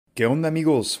¿Qué onda,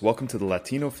 amigos? Welcome to the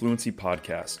Latino Fluency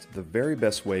Podcast, the very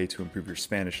best way to improve your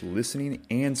Spanish listening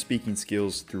and speaking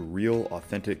skills through real,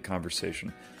 authentic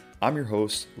conversation. I'm your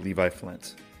host, Levi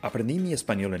Flint. Aprendí mi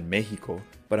español en Mexico,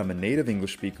 but I'm a native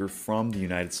English speaker from the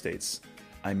United States.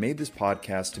 I made this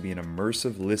podcast to be an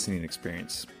immersive listening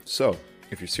experience. So,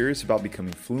 if you're serious about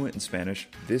becoming fluent in Spanish,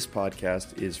 this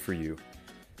podcast is for you.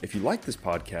 If you like this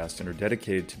podcast and are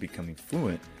dedicated to becoming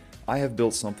fluent, I have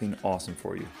built something awesome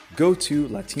for you. Go to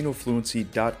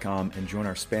latinofluency.com and join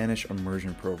our Spanish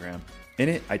immersion program. In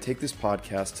it, I take this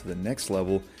podcast to the next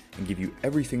level and give you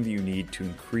everything that you need to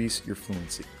increase your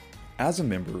fluency. As a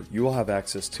member, you will have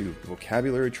access to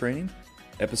vocabulary training,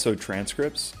 episode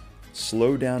transcripts,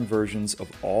 slow down versions of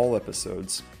all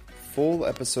episodes, full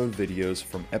episode videos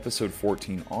from episode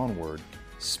 14 onward,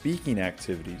 speaking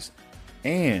activities,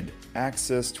 and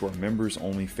access to our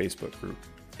members-only Facebook group.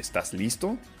 ¿Estás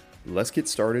listo? Let's get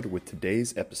started with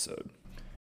today's episode.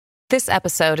 This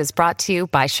episode is brought to you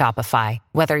by Shopify.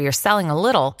 Whether you're selling a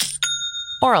little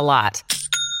or a lot,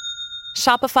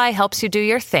 Shopify helps you do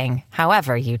your thing,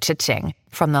 however you cha-ching.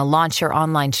 From the launch your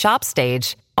online shop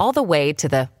stage, all the way to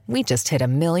the we just hit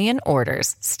 1 million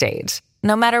orders stage.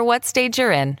 No matter what stage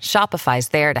you're in, Shopify's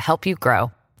there to help you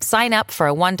grow. Sign up for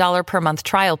a $1 per month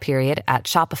trial period at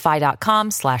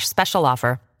shopify.com/special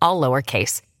offer, all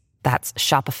lowercase. That's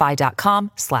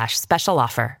shopify.com/special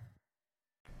offer.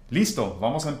 Listo,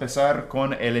 vamos a empezar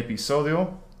con el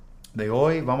episodio de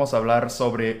hoy. Vamos a hablar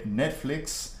sobre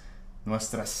Netflix,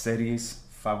 nuestras series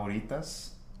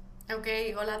favoritas. Ok,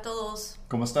 hola a todos.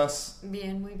 ¿Cómo estás?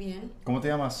 Bien, muy bien. ¿Cómo te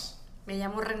llamas? Me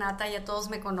llamo Renata, ya todos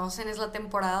me conocen, es la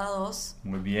temporada 2.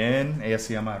 Muy bien, ella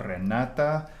se llama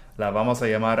Renata, la vamos a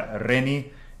llamar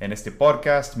Reni en este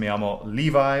podcast. Me llamo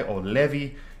Levi o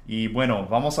Levi. Y bueno,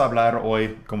 vamos a hablar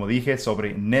hoy, como dije,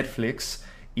 sobre Netflix.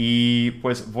 Y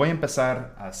pues voy a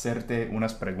empezar a hacerte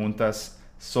unas preguntas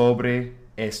sobre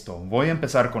esto. Voy a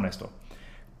empezar con esto.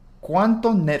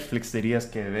 ¿Cuánto Netflix dirías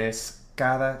que ves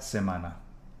cada semana?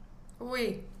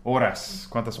 Uy. Horas.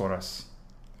 ¿Cuántas horas?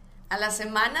 A la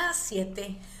semana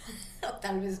 7. O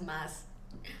tal vez más.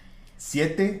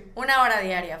 ¿7? 1 hora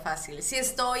diaria, fácil. Si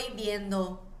estoy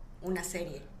viendo una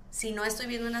serie. Si no estoy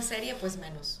viendo una serie, pues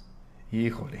menos.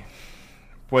 Híjole,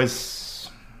 pues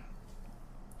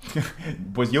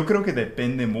yo creo que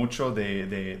depende mucho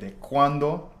de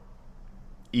cuándo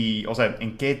y, o sea,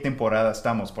 en qué temporada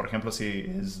estamos. Por ejemplo, si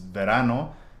es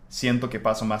verano, siento que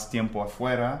paso más tiempo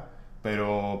afuera,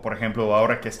 pero, por ejemplo,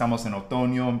 ahora que estamos en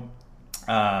otoño,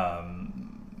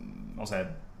 o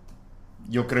sea,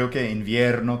 yo creo que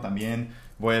invierno también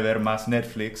voy a ver más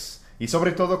Netflix y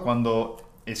sobre todo cuando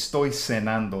estoy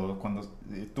cenando, cuando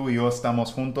tú y yo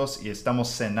estamos juntos y estamos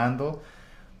cenando,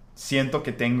 siento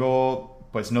que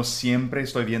pues no siempre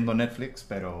estoy viendo Netflix,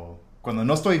 pero cuando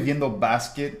no estoy viendo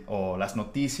básquet o las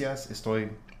noticias, estoy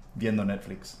viendo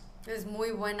Netflix. Es muy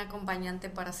buen acompañante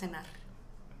para cenar.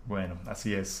 Bueno,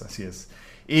 así es.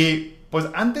 Y pues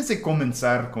antes de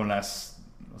comenzar con las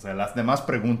demás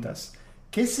preguntas,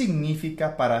 ¿qué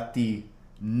significa para ti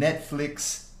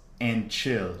Netflix and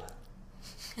chill?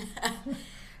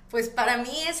 Pues para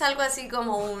mí es algo así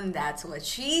como un that's what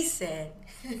she said.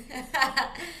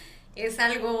 Es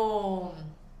algo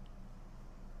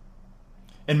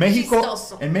en México,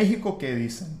 chistoso. ¿En México qué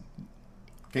dicen?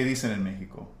 ¿Qué dicen en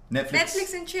México?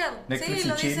 Netflix and chill. Netflix sí,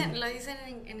 and chill. lo dicen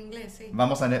en inglés, sí.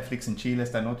 ¿Vamos a Netflix en Chile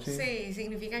esta noche? Sí,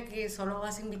 significa que solo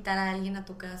vas a invitar a alguien a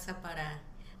tu casa para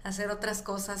hacer otras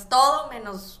cosas, todo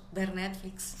menos ver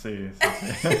Netflix. Sí.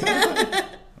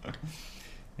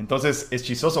 Entonces es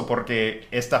chistoso porque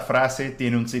esta frase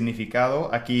tiene un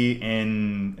significado aquí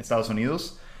en Estados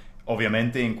Unidos,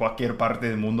 obviamente en cualquier parte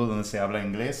del mundo donde se habla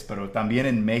inglés, pero también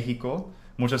en México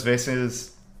muchas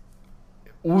veces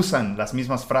usan las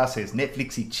mismas frases,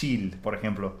 Netflix y chill, por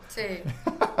ejemplo. Sí.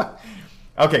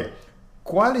 Ok,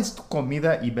 ¿cuál es tu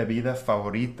comida y bebida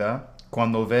favorita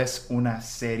cuando ves una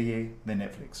serie de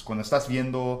Netflix? Cuando estás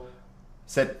viendo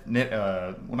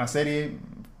una serie,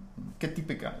 ¿qué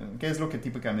es lo que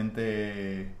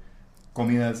típicamente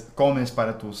comes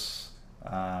para tus...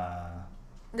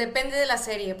 Depende de la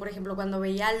serie. Por ejemplo, cuando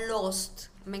veía Lost,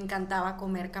 me encantaba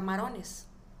comer camarones,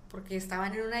 porque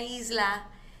estaban en una isla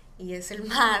y es el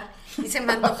mar, y se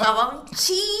me antojaba un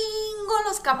chingo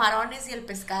los camarones y el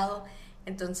pescado.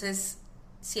 Entonces,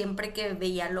 siempre que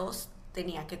veía Lost,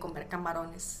 tenía que comer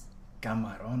camarones.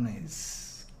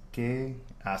 Camarones. Qué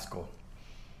asco.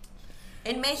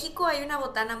 En México hay una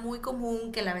botana muy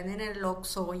común que la venden en el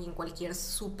Oxxo y en cualquier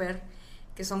súper,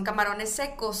 que son camarones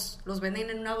secos. Los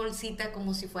venden en una bolsita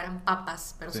como si fueran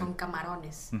papas, pero sí, son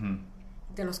camarones. Uh-huh.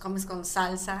 Te los comes con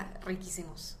salsa,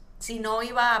 riquísimos. Si no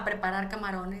iba a preparar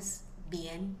camarones,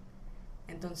 bien.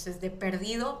 Entonces, de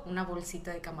perdido, una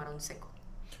bolsita de camarón seco.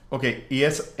 Ok, y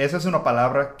esa es una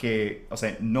palabra que, o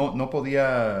sea, no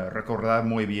podía recordar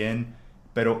muy bien,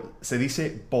 pero se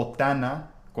dice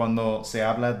botana cuando se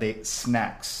habla de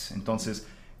snacks. Entonces,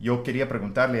 yo quería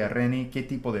preguntarle a Reni qué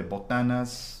tipo de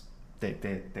botanas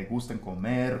te gustan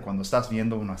comer cuando estás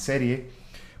viendo una serie.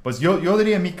 Pues yo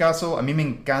diría en mi caso, a mí me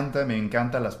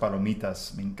encantan las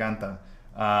palomitas, me encanta.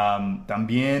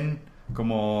 También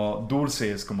como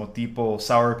dulces, como tipo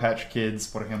Sour Patch Kids,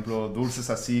 por ejemplo, dulces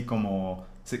así como,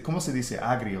 ¿cómo se dice?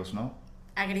 Agrios, ¿no?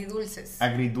 Agridulces.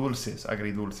 Agridulces.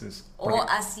 O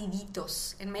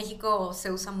aciditos. En México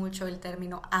se usa mucho el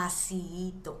término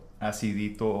acidito.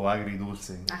 Acidito o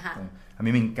agridulce. Ajá. A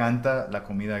mí me encanta la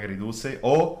comida agridulce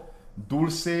o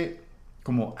dulce,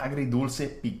 como agridulce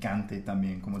picante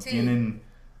también, como Sí, tienen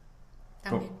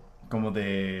también. como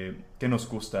de, ¿qué nos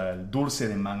gusta? El dulce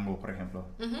de mango, por ejemplo.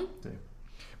 Ujú. Sí.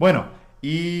 Bueno,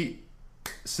 y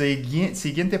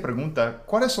siguiente pregunta,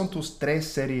 ¿cuáles son tus 3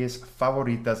 series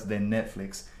favoritas de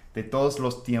Netflix de todos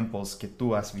los tiempos que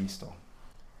tú has visto?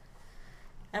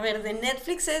 A ver, ¿de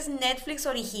Netflix es Netflix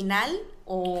original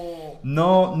o...?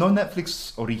 No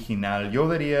Netflix original, yo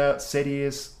diría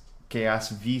series que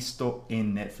has visto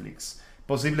en Netflix.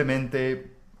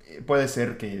 Posiblemente puede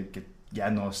ser que ya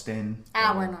no estén.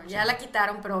 Ah, pero, bueno, ya sí. la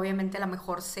quitaron, pero obviamente la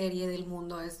mejor serie del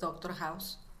mundo es Doctor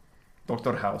House.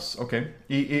 Doctor House, ok.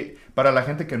 Y para la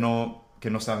gente que no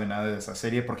sabe nada de esa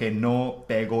serie, porque no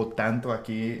pegó tanto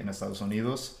aquí en Estados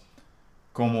Unidos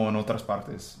como en otras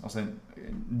partes. O sea,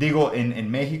 digo,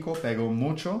 en México pegó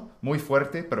mucho, muy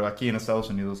fuerte, pero aquí en Estados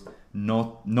Unidos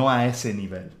no a ese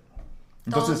nivel.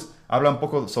 Entonces, habla un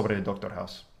poco sobre Doctor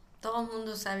House. Todo el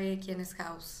mundo sabe quién es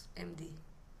House, MD.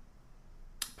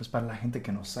 Pues para la gente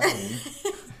que no sabe.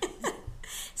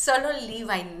 Solo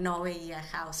Levi no veía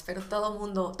House, pero todo el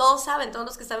mundo, todos saben, todos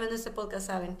los que saben de este podcast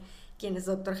saben quién es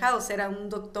Doctor House. Era un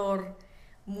doctor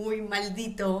muy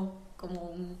maldito, como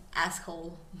un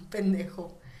asshole, un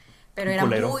pendejo. Pero Un era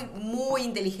culero. muy, muy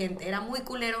inteligente. Era muy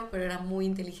culero, pero era muy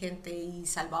inteligente y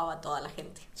salvaba a toda la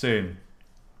gente. Sí.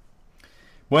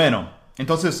 Bueno,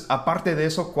 entonces, aparte de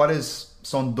eso, ¿cuáles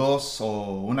son 2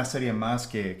 o una serie más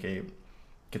que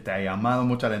te ha llamado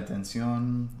mucho la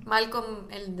atención? Malcolm,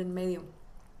 el del medio.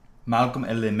 Malcolm,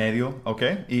 el de medio, ok.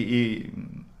 ¿Y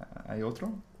hay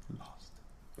otro? Lost.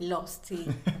 Lost, sí.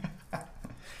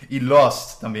 Y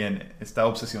Lost también, está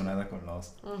obsesionada con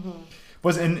Lost. Ujú.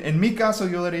 Pues en mi caso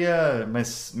yo diría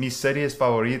mis series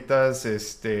favoritas,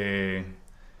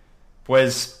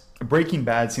 pues Breaking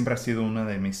Bad siempre ha sido una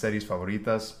de mis series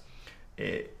favoritas.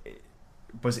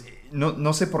 Pues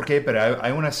no sé por qué, pero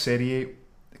hay una serie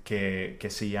que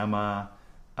se llama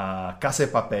Casa de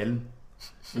Papel.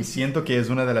 Y siento que es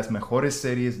una de las mejores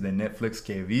series de Netflix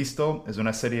que he visto. Es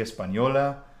una serie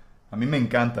española. A mí me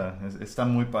encanta. Está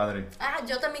muy padre. Ah,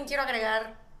 yo también quiero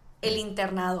agregar El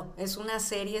Internado. Es una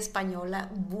serie española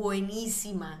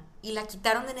buenísima. Y la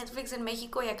quitaron de Netflix en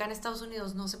México y acá en Estados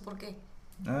Unidos. No sé por qué.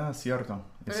 Ah, cierto.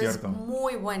 Pero Es cierto. es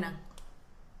muy buena.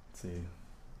 Sí.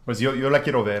 Pues yo la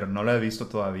quiero ver. No la he visto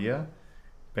todavía.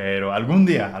 Pero algún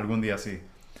día sí.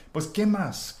 Pues, ¿qué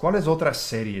más? ¿Cuáles otras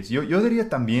series? Yo diría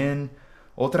también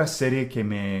otra serie que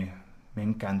me ha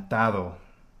encantado.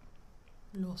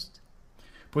 Lost.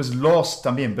 Pues Lost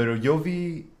también, pero yo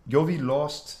vi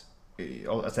Lost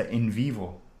o sea, en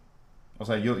vivo. O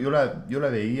sea, yo la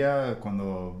veía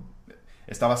cuando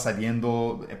estaba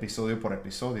saliendo episodio por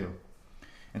episodio.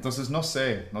 Entonces, no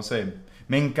sé.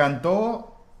 Me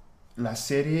encantó la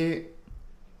serie,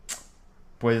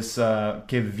 pues,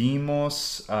 que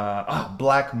vimos.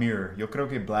 Black Mirror. Yo creo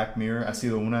que Black Mirror ha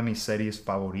sido una de mis series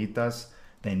favoritas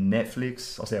de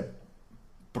Netflix. O sea,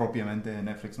 propiamente de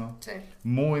Netflix, ¿no? Sí.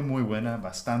 Muy, muy buena,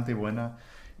 bastante buena.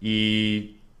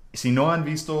 Y si no han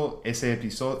visto ese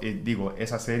episodio,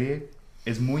 esa serie,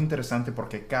 es muy interesante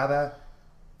porque cada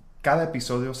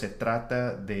episodio se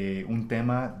trata de un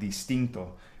tema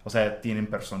distinto. O sea, tienen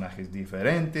personajes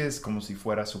diferentes, como si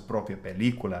fuera su propia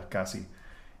película, casi.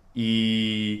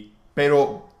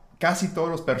 Pero casi todos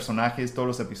los personajes, todos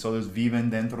los episodios viven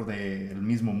dentro del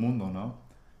mismo mundo, ¿no?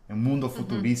 Un mundo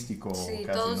futurístico, Sí,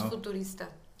 casi, todo es ¿no? futurista.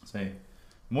 Sí,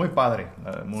 muy padre,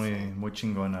 muy, muy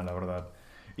chingona, la verdad.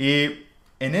 Y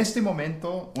en este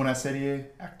momento, una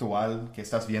serie actual que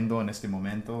estás viendo en este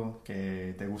momento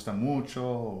que te gusta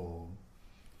mucho.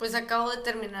 Pues acabo de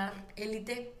terminar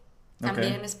Élite,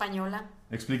 también Ok. española.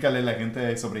 Explícale a la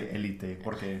gente sobre Élite,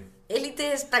 porque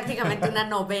Élite es prácticamente una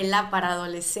novela para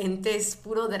adolescentes,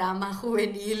 puro drama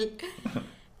juvenil,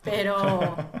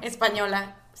 pero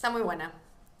española. Está muy buena.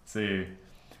 sí.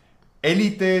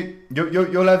 Élite,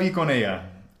 yo la vi con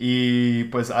ella Y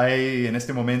pues hay en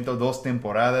este momento 2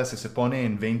 temporadas, se supone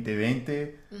en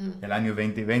 2020, el año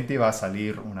 2020 va a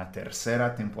salir una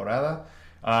tercera temporada.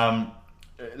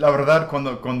 La verdad,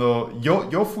 cuando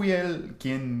yo fui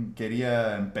quien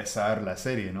quería empezar la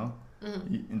serie, ¿no?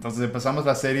 Y entonces empezamos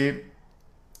la serie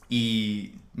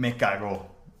y me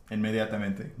cagó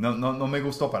inmediatamente. No me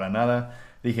gustó para nada.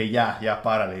 Dije, ya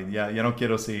párale, ya no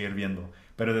quiero seguir viendo.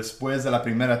 Pero después de la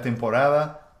primera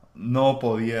temporada no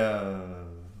podía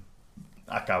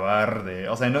acabar de...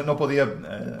 O sea, no podía...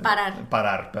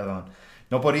 parar, perdón.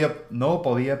 No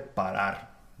podía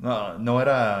parar. No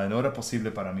era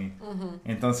posible para mí.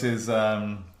 Entonces,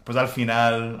 pues al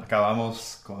final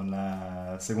acabamos con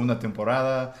la segunda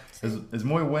temporada. Sí. Es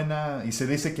muy buena y se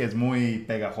dice que es muy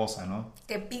pegajosa, ¿no?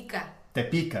 Te pica. Te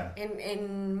pica.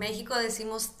 En México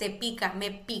decimos te pica.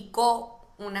 Me picó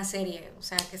una serie, o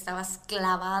sea, que estabas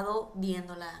clavado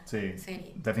viendo la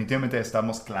serie. Definitivamente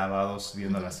estamos clavados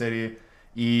viendo la serie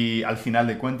y al final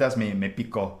de cuentas me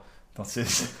picó.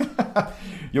 Entonces,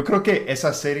 yo creo que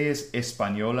esas series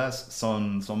españolas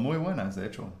son muy buenas, de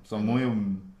hecho. Son muy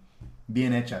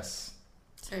bien hechas.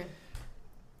 Sí.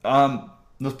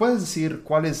 ¿Nos puedes decir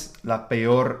cuál es la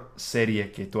peor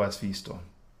serie que tú has visto?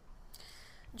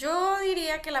 Yo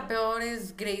diría que la peor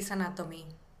es Grey's Anatomy.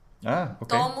 Ok.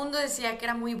 Todo el mundo decía que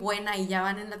era muy buena y ya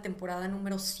van en la temporada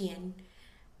número 100.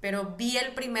 Pero vi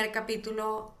el primer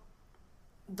capítulo,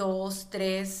 2,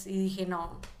 3 y dije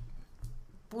no.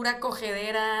 Pura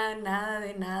cogedera, nada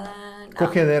de nada. No.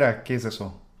 ¿Cogedera? ¿Qué es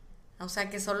eso? O sea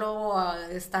que solo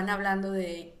están hablando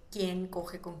de quién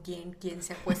coge con quién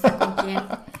se acuesta con quién.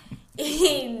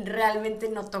 Y realmente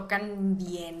no tocan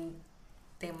bien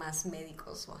temas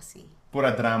médicos o así.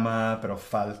 Pura drama, pero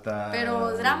falta...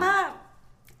 Pero drama...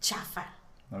 chafa.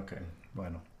 Ok,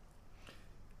 bueno.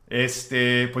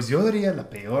 Pues yo diría la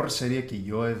peor serie que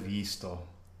yo he visto.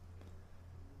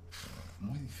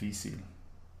 Muy difícil.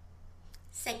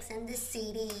 Sex and the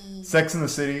City. Sex and the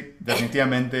City,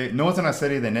 definitivamente. No es una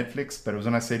serie de Netflix, pero es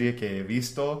una serie que he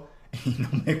visto y no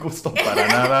me gustó para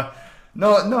nada.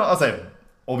 No, o sea,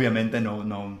 obviamente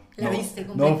no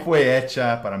fue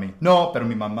hecha para mí. No, pero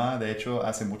mi mamá, de hecho,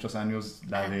 hace muchos años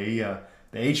la veía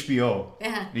de HBO.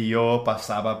 Y yo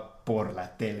pasaba por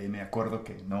la tele. Me acuerdo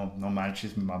que no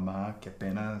manches, mi mamá, qué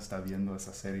pena está viendo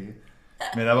esa serie.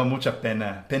 Me daba mucha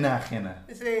pena ajena.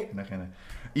 Sí. Pena ajena.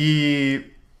 Y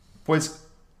pues,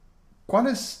 ¿cuál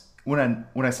es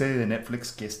una serie de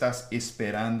Netflix que estás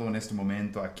esperando en este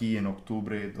momento, aquí en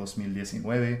octubre de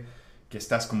 2019, que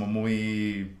estás como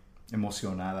muy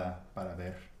emocionada para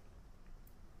ver?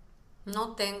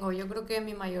 No tengo. Yo creo que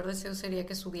mi mayor deseo sería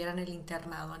que subieran El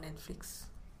Internado a Netflix.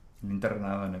 El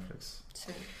Internado a Netflix.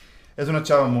 Sí. Es una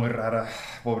chava muy rara,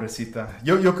 pobrecita.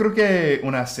 Yo creo que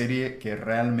una serie que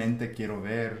realmente quiero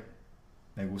ver,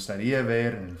 me gustaría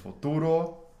ver en el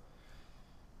futuro,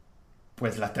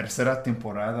 pues la tercera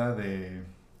temporada de...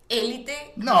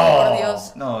 ¿Élite? No, por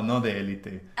Dios. No de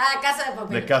Élite. Casa de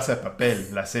Papel. De Casa de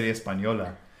Papel, la serie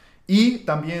española. Y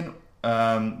también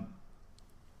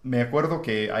me acuerdo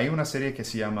que hay una serie que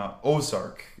se llama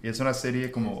Ozark. Y es una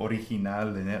serie como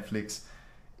original de Netflix.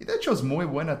 Y de hecho es muy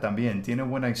buena también. Tiene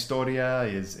buena historia,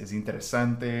 es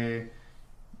interesante.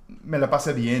 Me la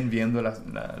pasé bien viendo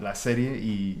la serie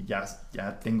y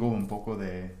ya tengo un poco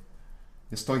de...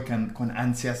 Estoy con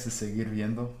ansias de seguir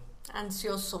viendo.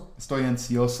 Ansioso. Estoy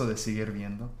ansioso de seguir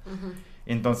viendo.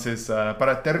 Entonces,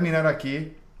 para terminar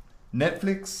aquí,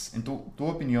 Netflix, en tu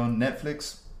opinión,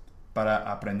 Netflix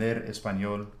para aprender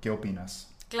español, ¿qué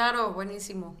opinas? Claro,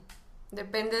 buenísimo.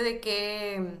 Depende de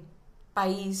qué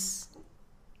país,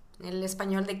 el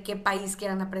español de qué país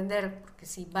quieran aprender. Porque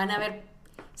si van a ver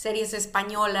series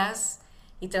españolas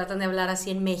y tratan de hablar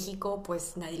así en México,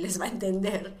 pues nadie les va a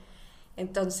entender.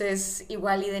 Entonces,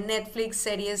 igual y de Netflix,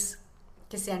 series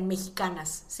que sean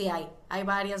mexicanas, sí hay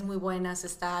varias muy buenas.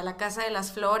 Está La Casa de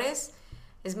las Flores,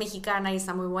 es mexicana y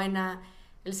está muy buena.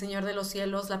 El Señor de los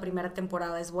Cielos, la primera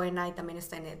temporada es buena y también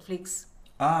está en Netflix.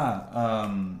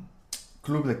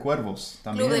 Club de Cuervos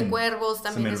también. Club de Cuervos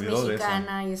también es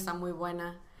mexicana y está muy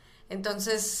buena.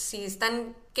 Entonces, si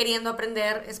están queriendo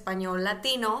aprender español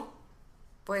latino,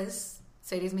 pues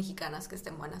series mexicanas que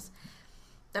estén buenas.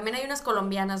 También hay unas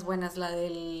colombianas buenas, la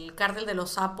del Cártel de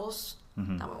los Sapos,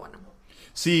 está muy buena.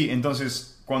 Sí,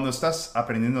 entonces cuando estás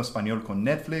aprendiendo español con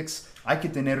Netflix hay que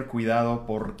tener cuidado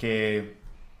porque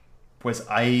pues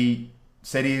hay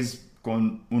series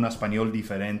con un español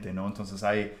diferente, ¿no? Entonces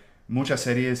hay muchas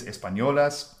series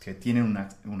españolas que tienen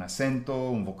un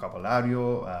acento, un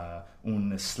vocabulario,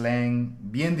 un slang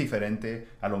bien diferente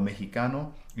a lo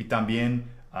mexicano y también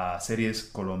series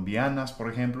colombianas, por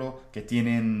ejemplo, que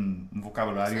tienen un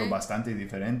vocabulario bastante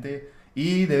diferente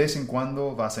Y de vez en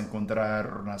cuando vas a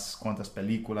encontrar unas cuantas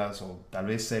películas o tal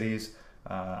vez series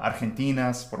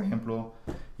argentinas, por ejemplo.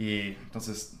 Y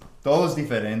entonces todo es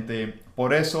diferente.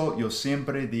 Por eso yo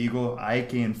siempre digo, hay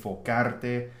que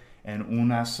enfocarte en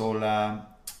una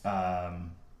sola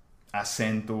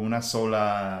acento, una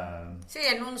sola... Sí,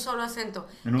 en un solo acento.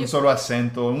 En un solo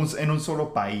acento, en un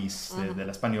solo país del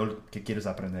español que quieres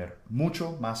aprender.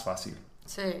 Mucho más fácil.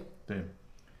 Sí. Sí.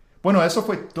 Bueno, eso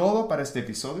fue todo para este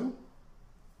episodio.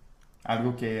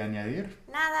 ¿Algo que añadir?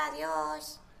 Nada,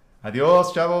 adiós.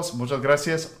 Adiós, chavos. Muchas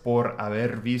gracias por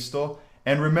haber visto.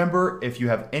 And remember, if you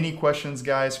have any questions,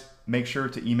 guys, make sure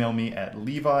to email me at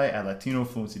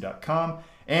levi@latinofluency.com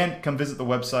and come visit the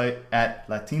website at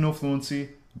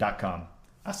latinofluency.com.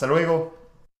 Hasta luego.